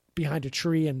from behind a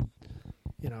tree and,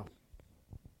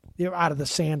 out of the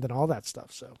sand and all that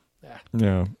stuff. So,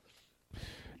 yeah.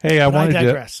 Hey, I wanted to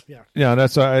digress. Yeah,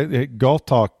 that's golf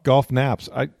talk, golf naps.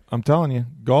 I'm telling you,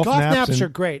 golf naps are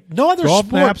great. No other golf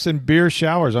sport. naps and beer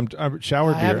showers. I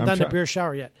haven't done the beer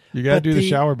shower yet. You got to do the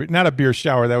shower, not a beer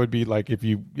shower. That would be like if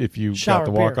you got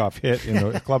the walk-off hit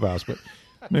in the clubhouse, but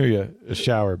maybe a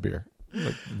shower beer,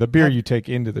 like the beer you take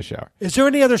into the shower. Is there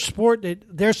any other sport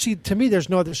to me? There's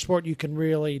no other sport you can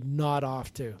really nod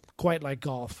off to quite like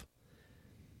golf.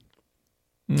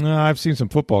 No, I've seen some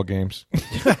football games.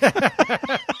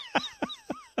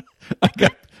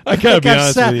 I gotta be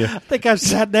honest with you. I think I've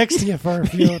sat next to you for a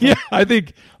few. Yeah, I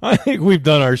think we've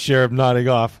done our share of nodding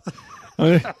off.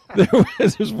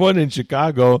 There's one in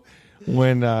Chicago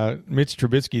when Mitch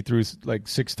Trubisky threw like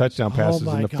 6 touchdown passes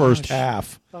in the first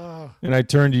half, and I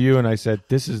turned to you and I said,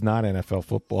 "This is not NFL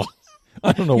football.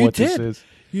 I don't know what this is.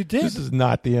 You did. This is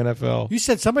not the NFL." You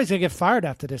said somebody's gonna get fired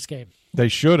after this game. They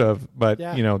should have, but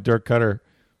Dirk Cutter.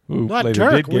 Not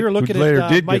Dirk. We were looking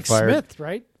at Mike Smith,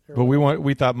 right? But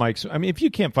we thought Mike's. I mean, if you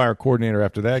can't fire a coordinator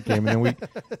after that game,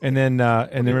 and then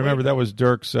remember that was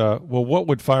Dirk's. What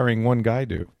would firing one guy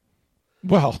do?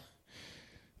 Well,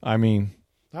 I mean,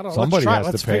 I don't know. Somebody has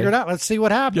Let's to pay. Figure it out. Let's see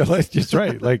what happens. Yeah, just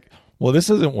right. Like, well, this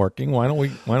isn't working. Why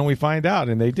don't we find out?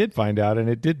 And they did find out, and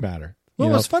it did matter. Well,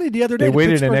 it was funny the other day. They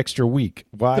waited an extra week.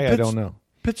 Why? I don't know.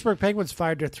 Pittsburgh Penguins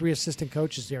fired their 3 assistant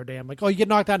coaches the other day. I'm like, you get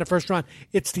knocked out in the first round.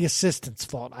 It's the assistant's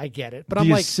fault. I get it. But I'm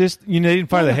like, you didn't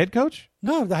fire the head coach?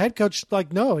 No, the head coach,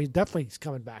 no, he's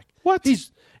coming back. What?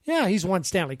 He's won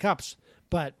Stanley Cups.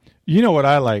 But you know what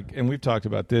I like, and we've talked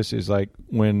about this, is like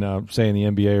when, say, in the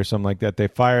NBA or something like that, they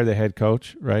fire the head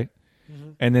coach, right?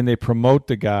 Mm-hmm. And then they promote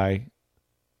the guy.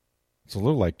 It's a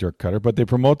little like Dirk Cutter, but they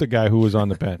promote the guy who was on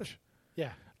the bench.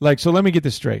 Yeah. Like, so let me get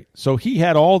this straight. So he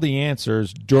had all the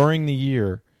answers during the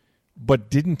year,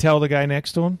 but didn't tell the guy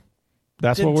next to him?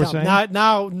 That's what we're saying?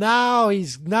 Now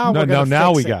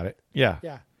we got it. Yeah.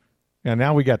 Yeah. Yeah,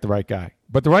 now we got the right guy.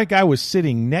 But the right guy was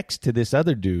sitting next to this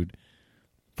other dude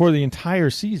for the entire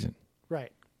season.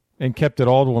 Right. And kept it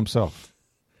all to himself.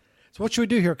 So what should we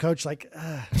do here, Coach? Like,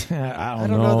 I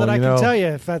don't know that I can tell you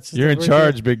if that's... You're in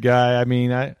charge, big guy. I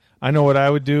mean, I know what I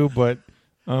would do, but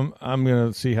I'm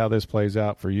going to see how this plays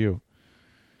out for you.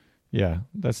 Yeah,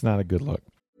 that's not a good look.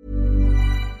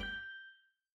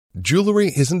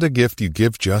 Jewelry isn't a gift you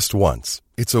give just once.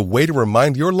 It's a way to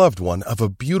remind your loved one of a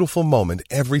beautiful moment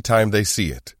every time they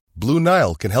see it. Blue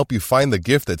Nile can help you find the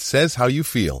gift that says how you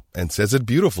feel and says it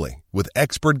beautifully, with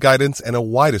expert guidance and a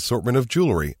wide assortment of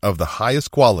jewelry of the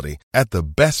highest quality at the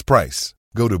best price.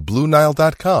 Go to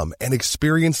BlueNile.com and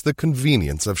experience the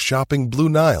convenience of shopping Blue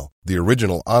Nile, the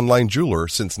original online jeweler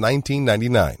since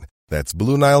 1999. That's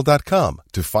BlueNile.com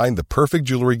to find the perfect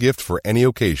jewelry gift for any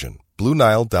occasion.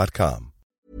 BlueNile.com.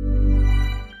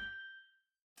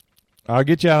 I'll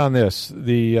get you out on this.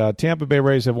 The Tampa Bay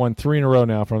Rays have won 3 in a row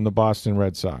now from the Boston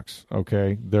Red Sox.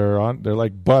 Okay, they're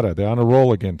like butter. They're on a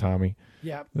roll again, Tommy.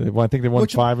 Yeah, I think they won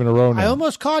 5 in a row now. I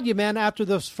almost called you, man, after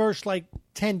those first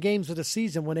 10 games of the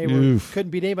season when they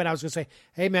couldn't beat anybody. I was going to say,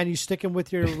 "Hey, man, you sticking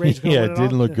with your Rays?" Yeah, it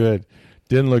didn't look good.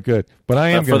 Didn't look good. But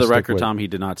I am going to stick with it. For the record, Tom, he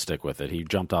did not stick with it. He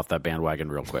jumped off that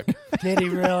bandwagon real quick. Did he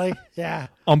really? Yeah.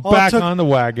 I'm back on the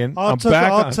wagon. All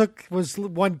it took was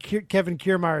one Kevin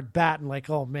Kiermaier at bat, and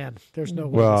oh, man, there's no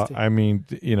way. Well, I mean,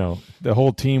 the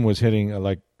whole team was hitting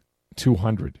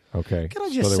 200, okay? Can I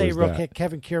just say real quick,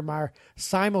 Kevin Kiermaier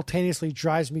simultaneously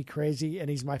drives me crazy, and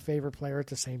he's my favorite player at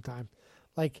the same time.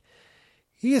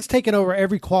 He has taken over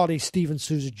every quality Steven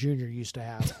Souza Jr. used to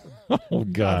have. Oh,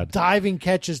 God. Diving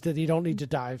catches that he doesn't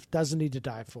need to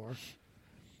dive for.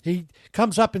 He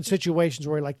comes up in situations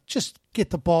where he just get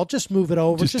the ball, just move it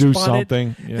over, just do bunt something.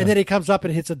 it, yeah. and then he comes up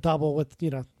and hits a double with,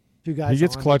 two guys. He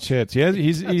gets on. clutch hits.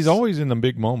 He's always in the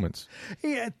big moments.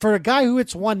 For a guy who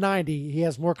hits 190, he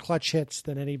has more clutch hits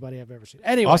than anybody I've ever seen.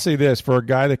 Anyway. I'll say this. For a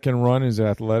guy that can run, is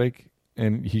athletic,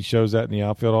 and he shows that in the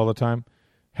outfield all the time,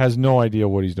 has no idea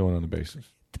what he's doing on the bases.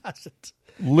 Doesn't.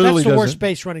 Literally That's the doesn't. worst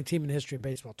base running team in the history of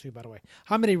baseball, too, by the way.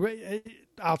 How many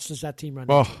outs does that team run?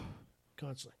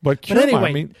 Constantly. But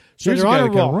anyway, so here's they're a guy on a that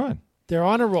can roll. run. They're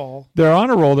on a roll. They're on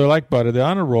a roll. They're like butter. They're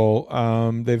on a roll.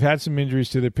 They've had some injuries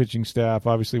to their pitching staff.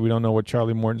 Obviously, we don't know what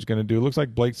Charlie Morton's going to do. It looks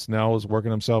like Blake Snell is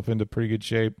working himself into pretty good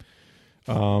shape.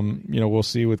 We'll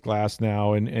see with Glass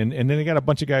now. And then they got a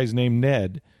bunch of guys named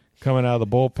Ned coming out of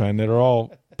the bullpen that are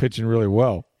all pitching really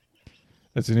well.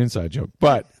 That's an inside joke.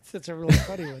 But That's a really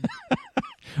funny one.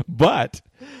 But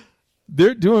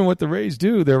they're doing what the Rays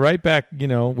do. They're right back,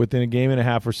 within a game and a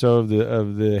half or so of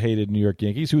the hated New York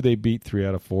Yankees, who they beat 3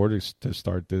 out of 4 to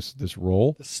start this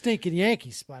roll. The stinking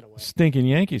Yankees, by the way. Stinking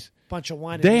Yankees. Bunch of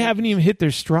whining They Yankees. haven't even hit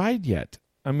their stride yet.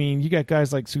 I mean, you got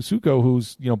guys like Susuko,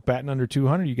 who's batting under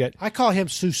 200. You get I call him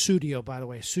Susudio, by the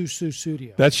way.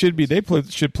 Susudio. that should be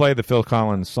should play the Phil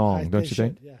Collins song, don't They you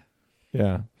think? should,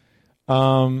 Yeah.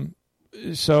 Yeah.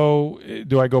 So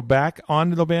do I go back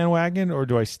onto the bandwagon or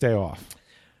do I stay off?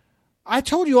 I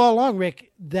told you all along,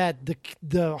 Rick, that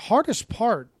the hardest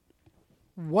part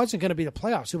wasn't going to be the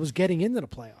playoffs. It was getting into the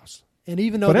playoffs. And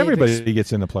even though But everybody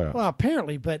gets in the playoffs. well,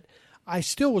 apparently, but I'm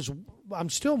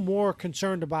still more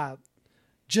concerned about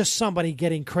just somebody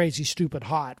getting crazy stupid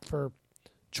hot for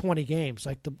 20 games,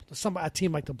 like a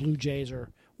team like the Blue Jays or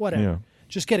whatever. Yeah.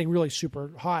 Just getting really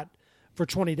super hot for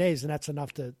 20 days, and that's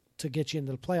enough to get you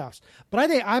into the playoffs. But I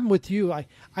think I'm with you. I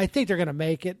think they're going to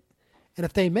make it. And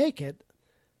if they make it,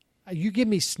 you give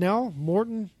me Snell,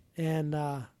 Morton, and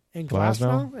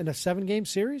Glasnow in a 7-game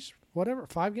series, whatever,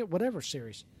 5-game, whatever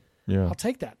series. Yeah. I'll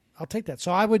take that.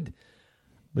 So I would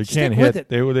They stick can't with hit.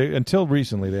 it. They until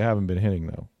recently they haven't been hitting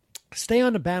though. Stay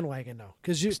on the bandwagon though,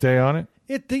 because Stay on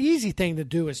it. the easy thing to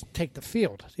do is take the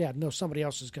field. Yeah, no, somebody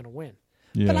else is going to win.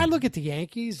 Yeah. But I look at the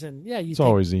Yankees, and It's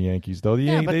always the Yankees though.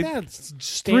 but They, that's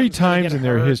 3 times in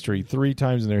their history. 3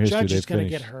 times in their history Judge is they've going to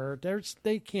finished. get hurt.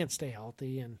 They can't stay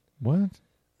healthy, and What?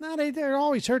 no, they're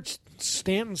always hurt.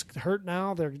 Stanton's hurt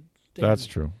now. That's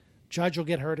true. Judge will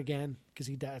get hurt again because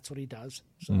that's what he does.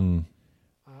 So Mm.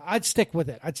 I'd stick with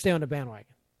it. I'd stay on the bandwagon.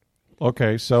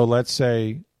 Okay, so let's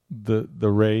say the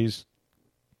Rays,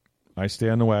 I stay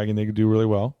on the wagon. They could do really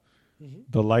well. Mm-hmm.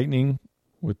 The Lightning,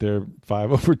 with their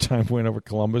 5 overtime win over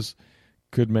Columbus,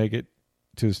 could make it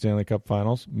to the Stanley Cup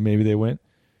Finals. Maybe they win.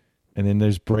 And then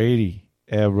there's Brady.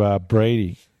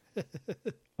 Brady.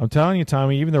 I'm telling you,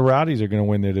 Tommy, even the Rowdies are going to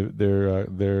win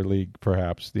their league,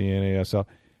 perhaps, the NASL.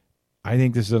 I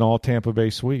think this is an all Tampa Bay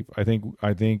sweep. I think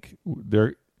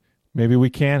maybe we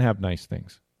can have nice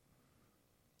things.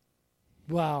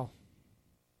 Well,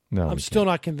 No, I'm we still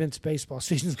not convinced baseball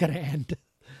season's going to end.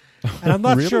 And I'm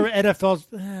not Really? sure NFL's.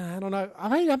 I don't know. How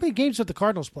many games have the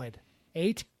Cardinals played?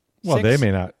 8? Well, 6? they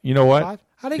may not. You know what? 5?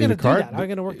 How are they going to do that? How are they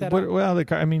going to work that out?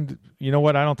 Well, you know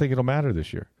what? I don't think it'll matter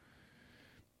this year.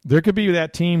 There could be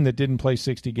that team that didn't play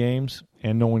 60 games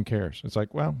and no one cares. It's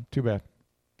like, well, too bad.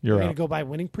 You're We're out. going to go by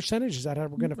winning percentage? Is that how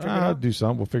we're going to figure it I'll out? do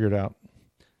something. We'll figure it out.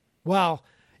 Well,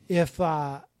 if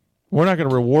We're not going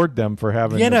to reward them for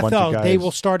having the a bunch of NFL, guys. they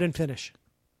will start and finish.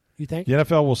 You think? The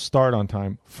NFL will start on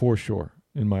time for sure,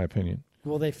 in my opinion.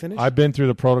 Will they finish? I've been through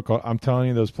the protocol. I'm telling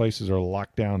you, those places are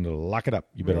locked down to lock it up.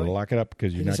 You better Really? lock it up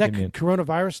because you're Does not that getting in.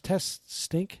 coronavirus test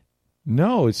stink?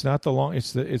 No, it's not the long.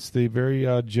 It's the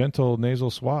very gentle nasal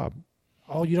swab.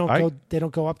 Oh, you don't go. They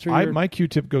don't go up through your. My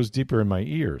Q-tip goes deeper in my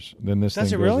ears than this Does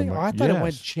thing it goes really? in my. Oh, I thought it Yes.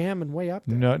 went jamming way up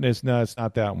there. No, it's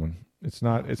not that one. It's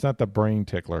not the brain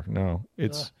tickler. No,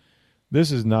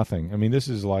 this is nothing. I mean, this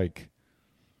is like,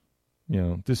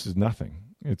 this is nothing.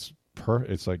 It's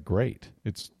like great.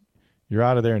 You're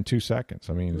out of there in 2 seconds.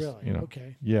 I mean, Really?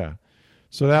 Okay. Yeah.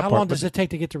 So that How part, long does it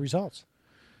take to get the results?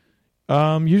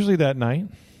 Usually that night.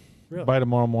 Really? By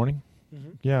tomorrow morning.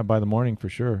 Mm-hmm. Yeah, by the morning for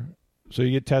sure. So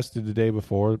you get tested the day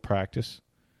before practice,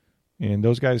 and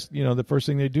those guys, the first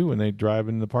thing they do when they drive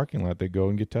in the parking lot, they go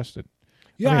and get tested.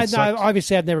 Yeah, I mean, it sucks.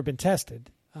 obviously I've never been tested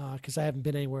because I haven't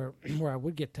been anywhere where I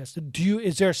would get tested.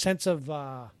 Is there a sense of?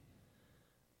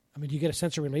 Do you get a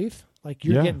sense of relief? Like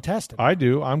you're Yeah, getting tested? I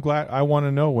do. I'm glad. I want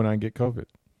to know when I get COVID.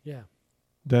 Yeah.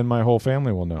 Then my whole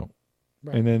family will know,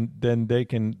 Right. and then they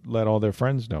can let all their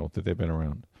friends know that they've been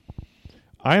around.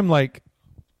 I'm like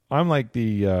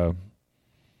the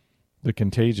the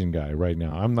contagion guy right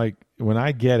now. I'm like, when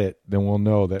I get it, then we'll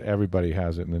know that everybody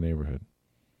has it in the neighborhood.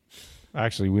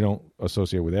 Actually, we don't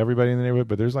associate with everybody in the neighborhood,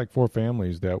 but there's like 4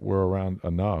 families that were around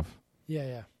enough.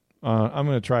 Yeah. I'm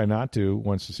going to try not to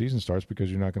once the season starts because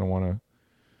you're not going to want to,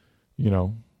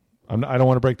 I don't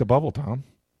want to break the bubble, Tom.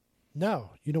 No,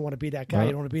 you don't want to be that guy.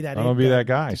 You don't want to be that. I don't want to be that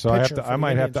guy. So I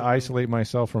might have to isolate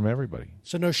myself from everybody.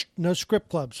 So no script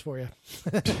clubs for you.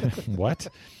 What?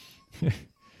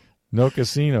 No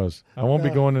casinos. I won't be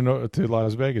going to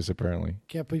Las Vegas, apparently.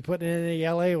 Can't be putting in any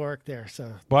L.A. work there.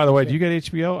 So. By the way, do you get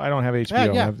HBO? I don't have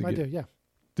HBO. Yeah, I do, yeah.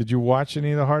 Did you watch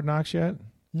any of the Hard Knocks yet?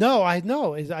 No, I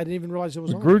didn't even realize it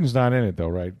was on. Gruden's not in it, though,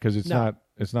 right? Because it's not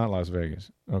Las Vegas.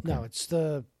 Okay. No, it's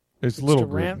the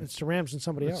Gruden. It's the Rams and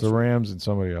somebody else. It's the Rams and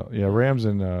somebody else. Yeah, Rams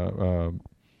and, the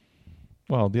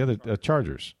other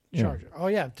Chargers. Chargers. Oh,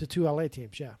 yeah, the 2 L.A.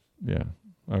 teams, yeah. Yeah,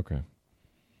 okay.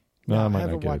 No, I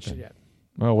haven't watched it yet.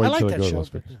 Well, wait I till like they that go to show. Las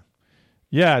Vegas.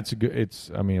 Yeah,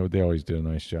 they always do a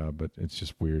nice job, but it's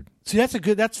just weird. See,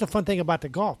 that's the fun thing about the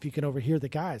golf. You can overhear the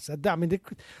guys. I mean,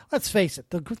 let's face it.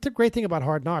 The great thing about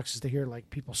Hard Knocks is to hear like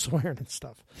people swearing and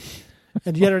stuff.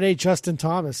 And the other day, Justin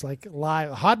Thomas, like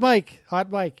live, hot mic.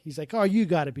 He's like, "Oh, you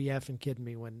got to be effing kidding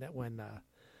me when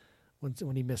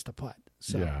he missed a putt."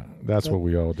 So, yeah, that's what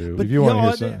we all do. But if you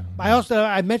want to hear something,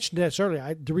 I mentioned this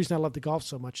earlier. The reason I love the golf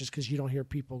so much is because you don't hear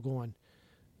people going,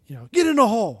 get in the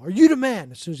hole. Are you the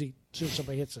man? As soon as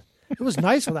somebody hits it, it was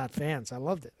nice without fans. I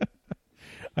loved it.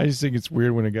 I just think it's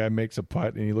weird when a guy makes a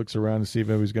putt and he looks around to see if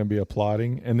anybody's going to be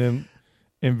applauding, and then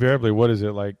invariably, what is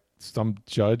it like? Some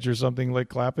judge or something like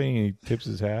clapping, and he tips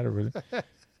his hat or whatever.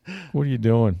 What are you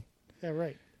doing? Yeah,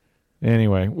 right.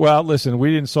 Anyway, well, listen,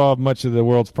 we didn't solve much of the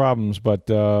world's problems, but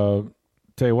tell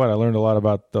you what, I learned a lot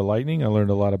about the Lightning. I learned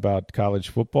a lot about college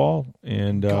football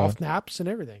and golf naps and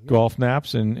everything. Golf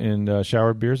naps and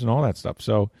shower beers and all that stuff.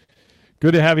 So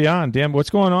good to have you on. Dan, what's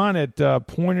going on at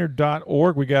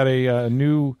pointer.org? We got a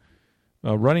new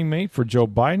running mate for Joe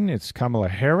Biden. It's Kamala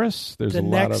Harris. There's a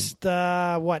lot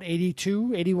of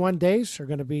 81 days are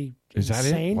going to be insane.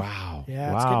 Is that it? Wow.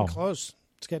 Yeah, it's getting close.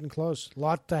 It's getting close. A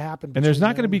lot to happen. And there's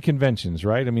not going to be conventions,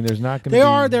 right? I mean, there's not going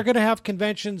to be. They're going to have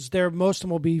conventions. Most of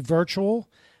them will be virtual,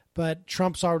 but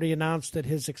Trump's already announced that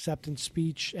his acceptance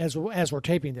speech, as we're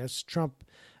taping this, Trump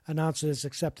announced that his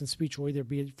acceptance speech will either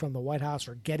be from the White House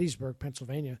or Gettysburg,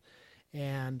 Pennsylvania.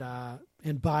 And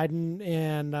Biden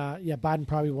Biden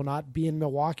probably will not be in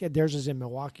Milwaukee. Theirs is in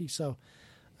Milwaukee, so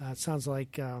it sounds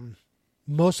like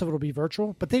most of it will be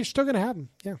virtual, but they're still going to have them.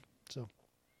 Yeah. So,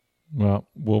 well,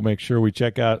 we'll make sure we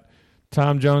check out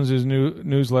Tom Jones's new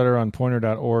newsletter on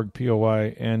pointer.org,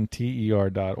 pointer.org.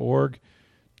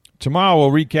 Tomorrow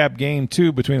we'll recap Game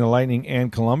 2 between the Lightning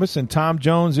and Columbus, and Tom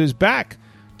Jones is back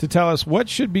to tell us what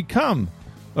should become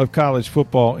of college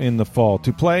football in the fall,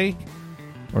 to play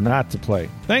or not to play.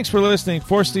 Thanks for listening.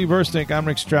 For Steve Erstink, I'm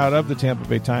Rick Stroud of the Tampa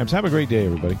Bay Times. Have a great day,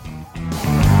 everybody.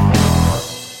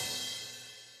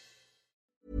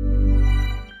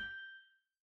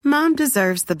 Mom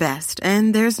deserves the best,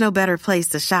 and there's no better place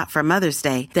to shop for Mother's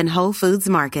Day than Whole Foods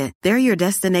Market. They're your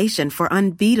destination for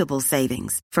unbeatable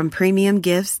savings, from premium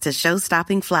gifts to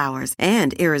show-stopping flowers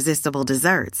and irresistible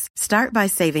desserts. Start by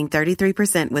saving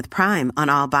 33% with Prime on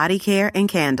all body care and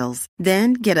candles.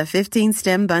 Then get a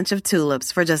 15-stem bunch of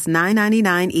tulips for just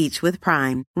 $9.99 each with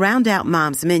Prime. Round out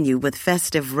Mom's menu with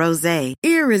festive rosé,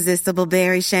 irresistible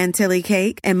berry chantilly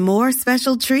cake, and more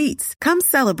special treats. Come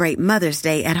celebrate Mother's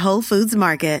Day at Whole Foods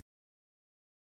Market.